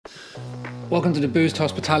Welcome to the Boost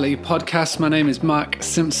Hospitality Podcast. My name is Mark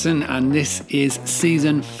Simpson and this is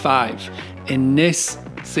season 5. In this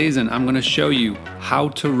season, I'm going to show you how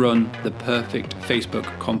to run the perfect Facebook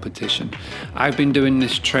competition. I've been doing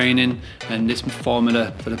this training and this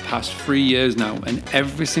formula for the past 3 years now, and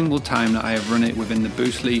every single time that I have run it within the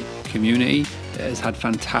Boostly community, it has had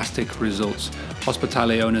fantastic results.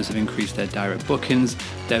 Hospitality owners have increased their direct bookings,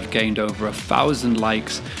 they've gained over 1,000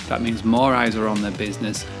 likes, that means more eyes are on their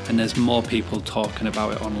business and there's more people talking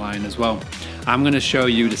about it online as well. I'm going to show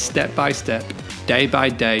you the step-by-step,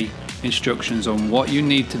 day-by-day instructions on what you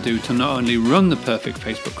need to do to not only run the perfect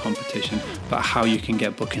Facebook competition, but how you can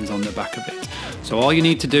get bookings on the back of it. So all you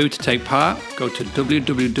need to do to take part, go to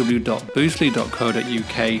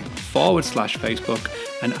www.boostly.co.uk/Facebook,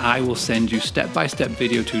 and I will send you step-by-step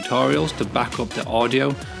video tutorials to back up the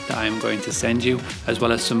audio that I am going to send you, as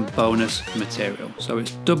well as some bonus material. So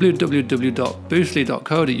it's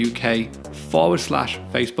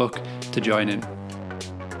www.boostly.co.uk/Facebook to join in.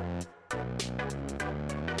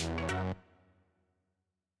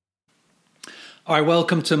 All right,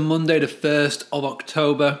 welcome to Monday the 1st of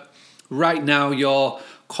October. Right now, your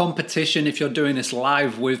competition, if you're doing this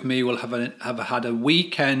live with me, will have had a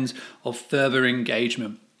weekend of further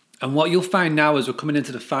engagement. And what you'll find now as we're coming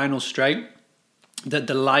into the final straight, that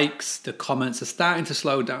the likes, the comments are starting to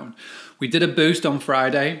slow down. We did a boost on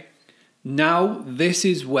Friday. Now this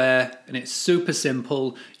is where, and it's super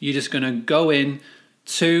simple, you're just going to go in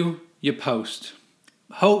to your post.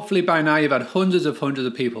 Hopefully by now you've had hundreds of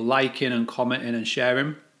people liking and commenting and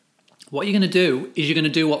sharing. What you're going to do is you're going to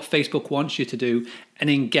do what Facebook wants you to do and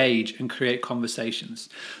engage and create conversations.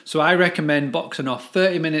 So I recommend boxing off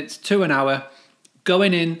 30 minutes to an hour,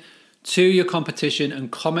 going in to your competition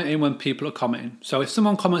and commenting when people are commenting. So if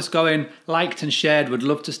someone comments going, liked and shared, would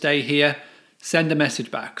love to stay here, send a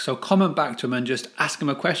message back. So comment back to them and just ask them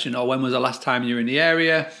a question. Or when was the last time you were in the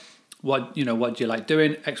area? What do you like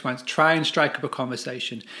doing? X, Y, try and strike up a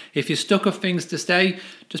conversation. If you're stuck of things to say,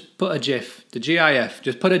 just put a GIF, the GIF,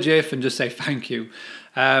 just put a GIF and just say thank you.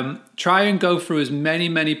 Try and go through as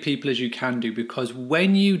many people as you can do, because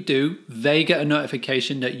when you do, they get a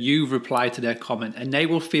notification that you've replied to their comment and they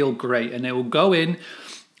will feel great and they will go in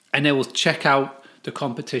and they will check out the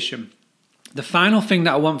competition. The final thing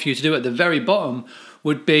that I want for you to do at the very bottom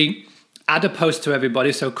would be add a post to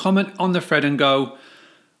everybody. So comment on the thread and go,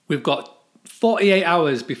 we've got 48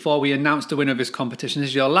 hours before we announce the winner of this competition. This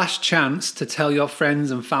is your last chance to tell your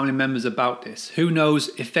friends and family members about this. Who knows,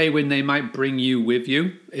 if they win, they might bring you with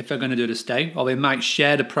you if they're going to do the stay, or they might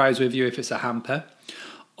share the prize with you if it's a hamper.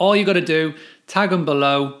 All you got to do, tag them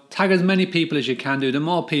below, tag as many people as you can do. The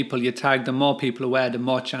more people you tag, the more people aware, the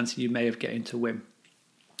more chance you may of getting to win.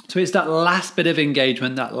 So it's that last bit of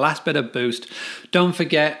engagement, that last bit of boost. Don't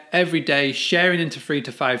forget, every day, sharing into 3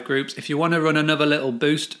 to 5 groups. If you want to run another little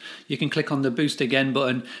boost, you can click on the boost again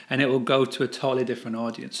button and it will go to a totally different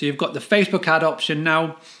audience. So you've got the Facebook ad option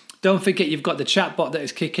now. Don't forget, you've got the chat bot that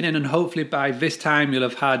is kicking in, and hopefully by this time you'll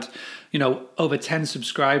have had, over 10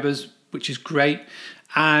 subscribers, which is great.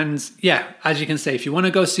 And yeah, as you can see, if you want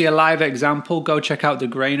to go see a live example, go check out the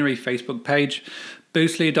Granary Facebook page,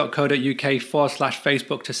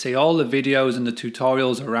 boostly.co.uk/Facebook, to see all the videos and the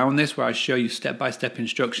tutorials around this where I show you step-by-step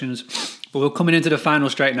instructions. But we're coming into the final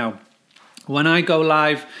straight now. When I go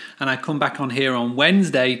live and I come back on here on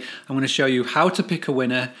Wednesday, I'm going to show you how to pick a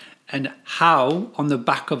winner and how, on the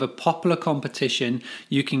back of a popular competition,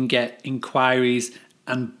 you can get inquiries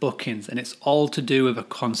and bookings. And it's all to do with a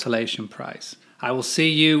consolation prize. I will see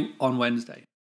you on Wednesday.